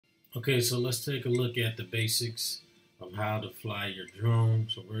Okay, so let's take a look at the basics of how to fly your drone.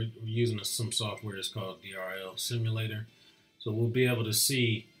 So we're using some software. It's called DRL Simulator. So we'll be able to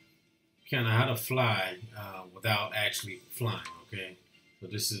see kind of how to fly without actually flying. Okay, so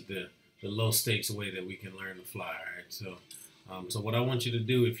this is the low stakes way that we can learn to fly. All right. So what I want you to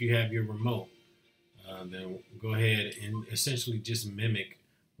do, if you have your remote, then go ahead and essentially just mimic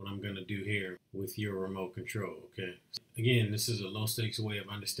what I'm going to do here with your remote control. Okay. Again, this is a low stakes way of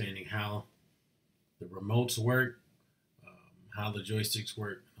understanding how the remotes work, how the joysticks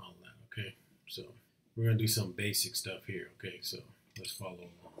work, and all that. Okay. So we're going to do some basic stuff here. Okay. So let's follow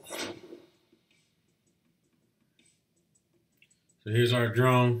along. So here's our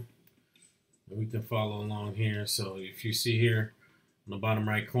drone. And we can follow along here. So if you see here on the bottom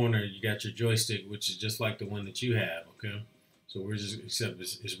right corner, you got your joystick, which is just like the one that you have. Okay. So we're just, except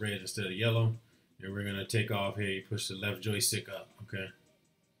it's red instead of yellow. And we're going to take off here. You push the left joystick up. Okay.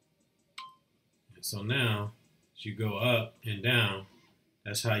 And so now, as you go up and down,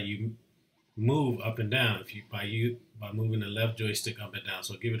 that's how you move up and down if you by moving the left joystick up and down.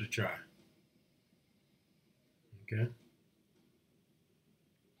 So give it a try. Okay.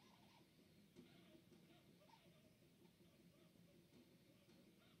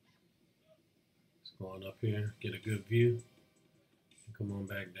 Just going up here, get a good view, and come on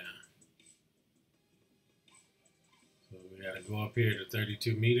back down. So we got to go up here to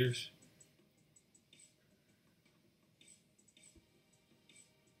 32 meters.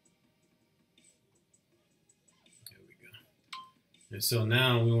 There we go. And so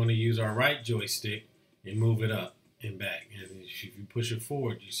now we want to use our right joystick and move it up and back. And if you push it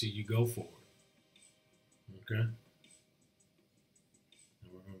forward, you see you go forward. Okay. And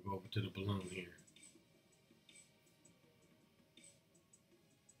we're going to go over to the balloon here.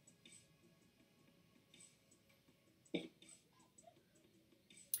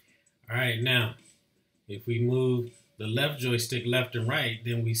 All right, now, if we move the left joystick left and right,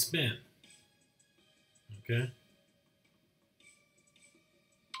 then we spin. Okay?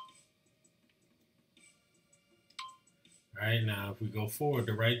 All right, now if we go forward,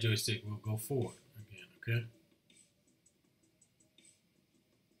 the right joystick will go forward again, okay?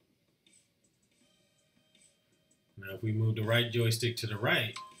 Now if we move the right joystick to the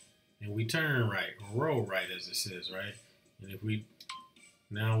right, and we turn right, or roll right as it says, right? And if we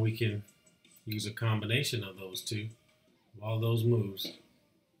now we can use a combination of those two, of all those moves,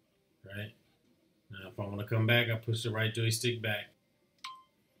 right? Now, if I want to come back, I push the right joystick back.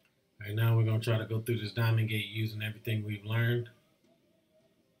 All right, now we're going to try to go through this diamond gate using everything we've learned.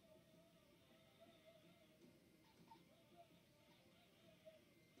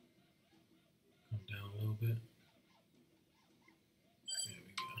 Come down a little bit. There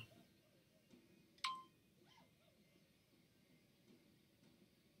we go.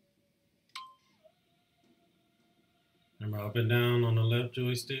 Remember up and down on the left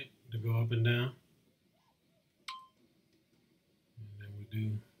joystick to go up and down. And then we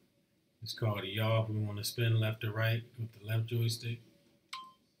do, it's called a yaw. We want to spin left to right with the left joystick.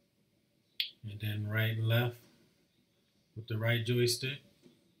 And then right and left with the right joystick.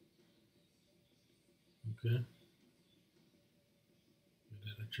 Okay. Give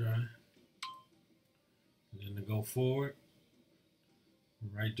that a try. And then to go forward,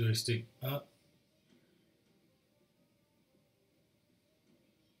 right joystick up.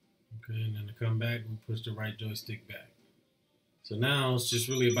 Okay, and then to come back, we push the right joystick back. So now it's just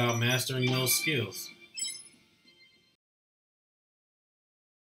really about mastering those skills.